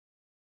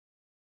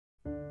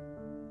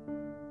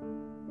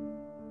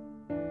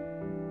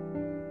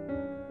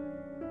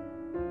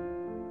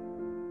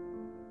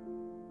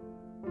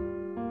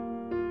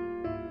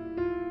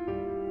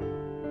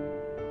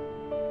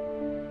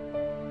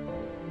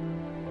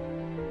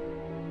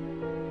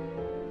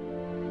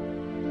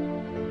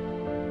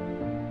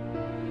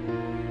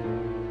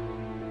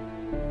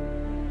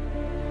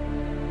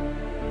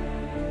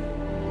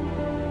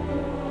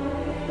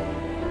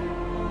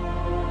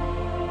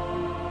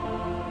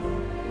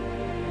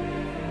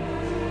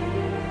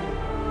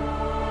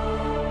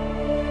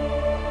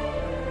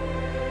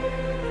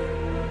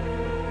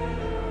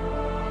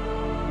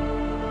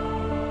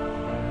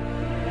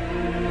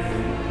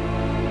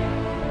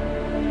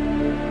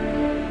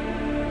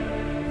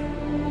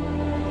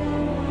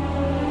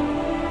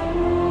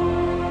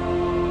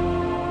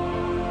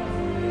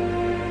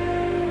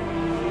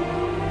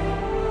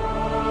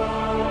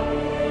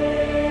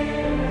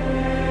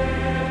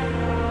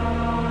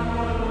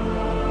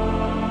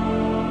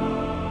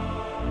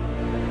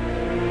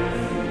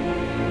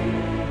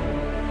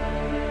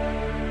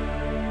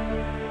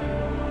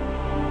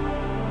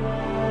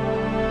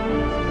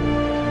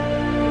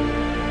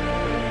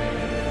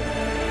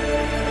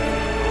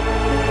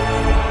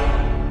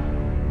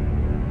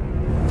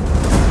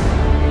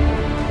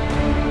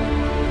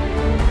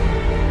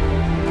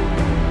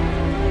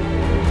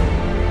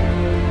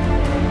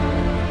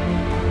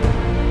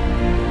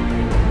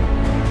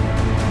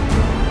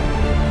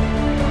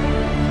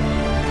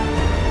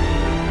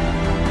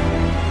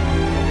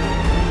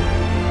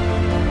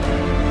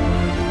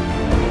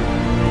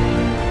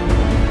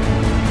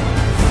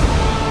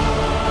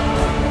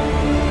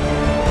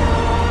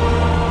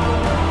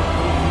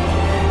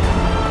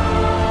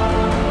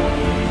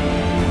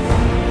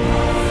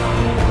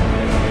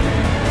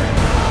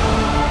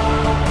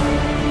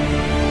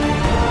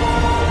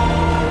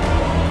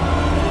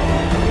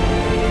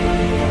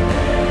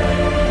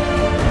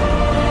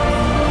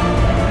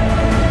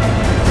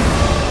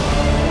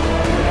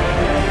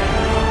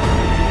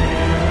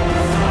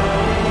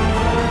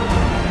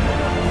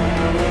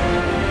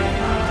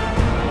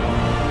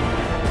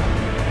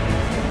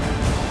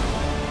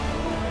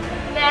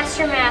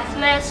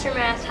Master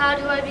Math. How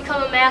do I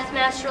become a math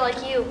master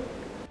like you?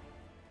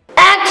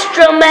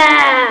 Extra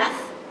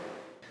Math!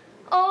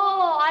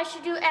 Oh, I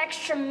should do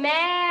extra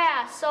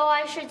math. So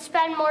I should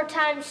spend more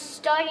time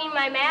studying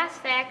my math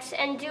facts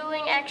and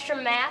doing extra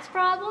math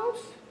problems?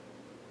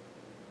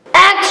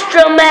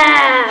 Extra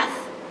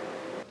Math!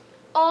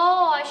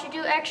 Oh, I should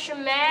do extra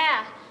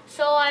math.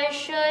 So I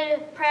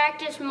should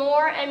practice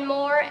more and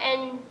more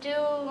and do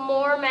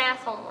more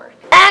math homework.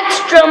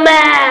 Extra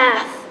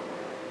Math!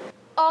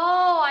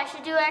 Oh, I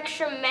should do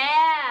extra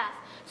math.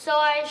 So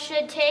I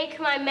should take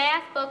my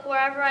math book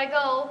wherever I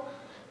go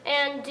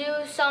and do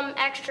some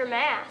extra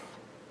math.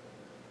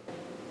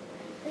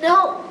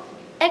 No,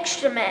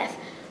 Extra Math,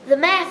 the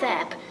math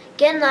app.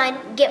 Get in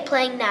line, get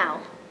playing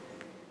now.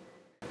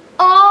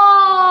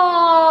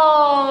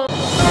 Oh!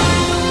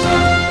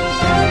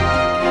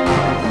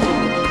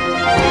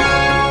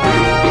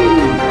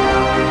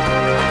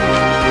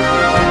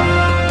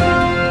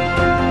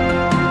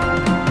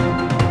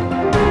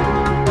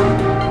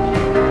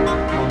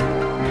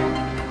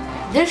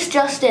 This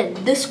just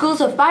in, the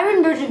schools of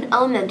Byron-Bergen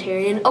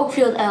Elementary and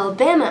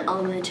Oakfield-Alabama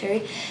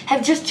Elementary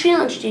have just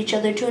challenged each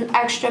other to an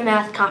extra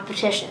math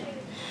competition.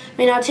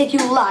 We now take you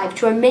live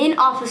to our main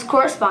office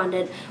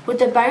correspondent with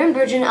the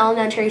Byron-Bergen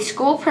Elementary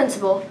School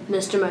Principal,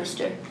 Mr.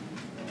 Meister.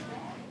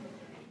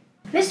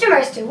 Mr.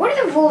 Meister, what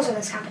are the rules of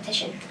this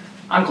competition?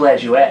 I'm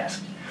glad you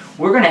asked.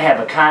 We're going to have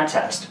a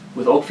contest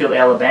with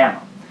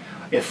Oakfield-Alabama.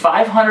 If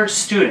 500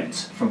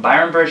 students from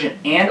Byron-Bergen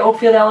and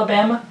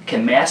Oakfield-Alabama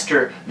can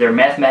master their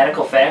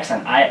mathematical facts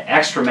on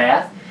Extra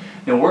Math,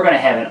 then we're going to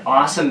have an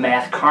awesome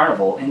math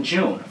carnival in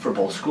June for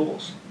both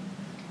schools.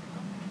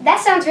 That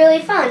sounds really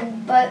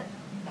fun, but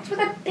what's with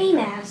a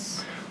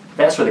BMAS?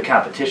 That's where the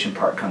competition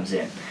part comes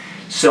in.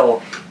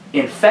 So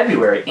in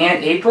February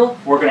and April,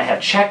 we're going to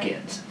have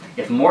check-ins.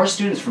 If more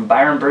students from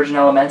Byron-Bergen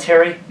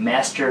Elementary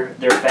master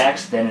their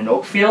facts than in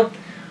Oakfield,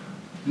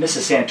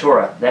 Mrs.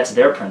 Santora, that's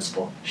their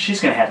principal,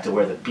 she's going to have to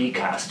wear the bee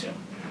costume.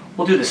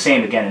 We'll do the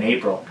same again in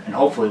April, and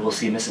hopefully we'll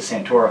see Mrs.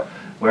 Santora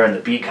wearing the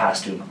bee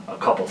costume a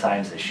couple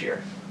times this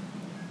year.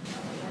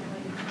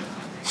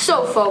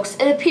 So folks,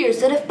 it appears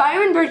that if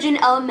Byron-Bergen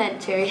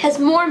Elementary has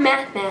more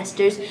math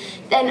masters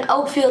than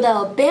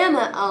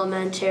Oakfield-Alabama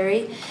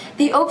Elementary,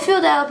 the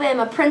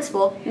Oakfield-Alabama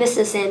principal,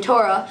 Mrs.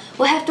 Santora,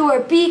 will have to wear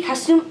a bee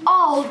costume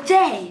all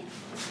day.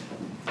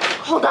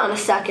 Hold on a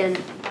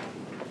second.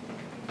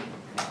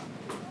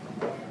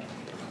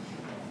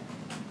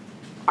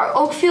 Our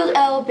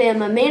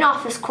Oakfield-Alabama main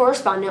office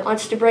correspondent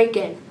wants to break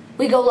in.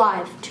 We go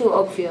live to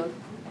Oakfield.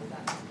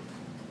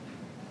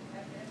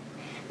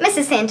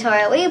 Mrs.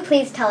 Santora, will you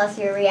please tell us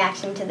your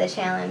reaction to the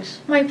challenge?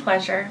 My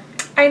pleasure.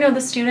 I know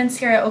the students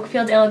here at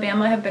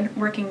Oakfield-Alabama have been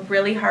working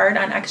really hard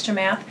on Extra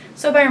Math,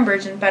 so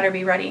Byron-Bergen better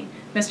be ready.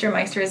 Mr.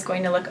 Meister is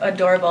going to look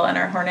adorable in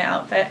our Hornet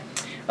outfit.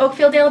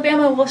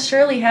 Oakfield-Alabama will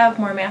surely have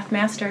more math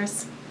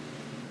masters.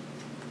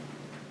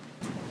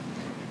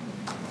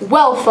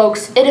 Well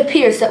folks, it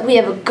appears that we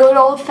have a good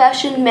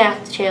old-fashioned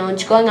math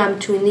challenge going on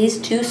between these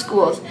two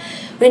schools.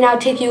 We now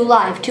take you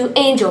live to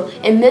Angel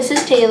in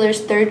Mrs.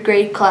 Taylor's 3rd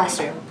grade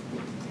classroom.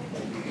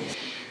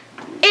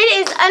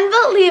 It is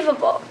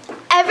unbelievable.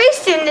 Every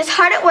student is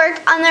hard at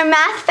work on their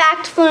math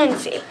fact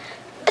fluency.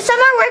 Some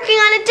are working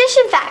on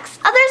addition facts,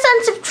 others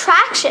on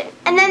subtraction,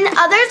 and then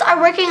others are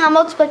working on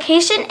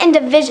multiplication and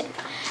division.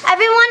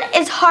 Everyone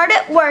is hard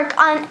at work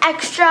on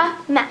Extra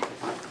Math.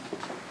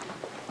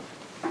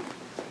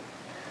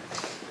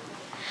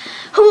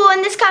 Who will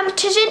win this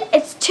competition?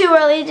 It's too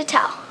early to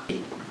tell.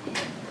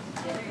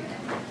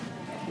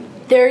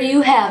 There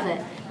you have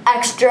it,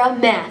 Extra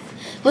Math.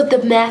 Let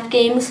the math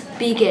games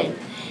begin.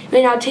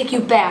 We now take you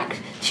back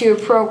to your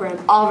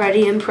program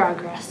already in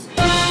progress.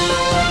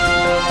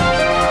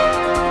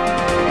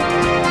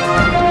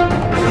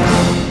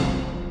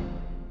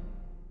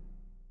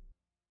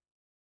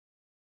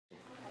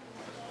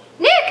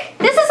 Nick,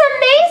 this is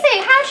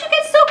amazing! How'd you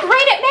get so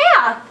great at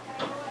math?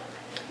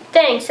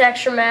 Thanks,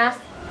 Extra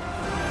Math.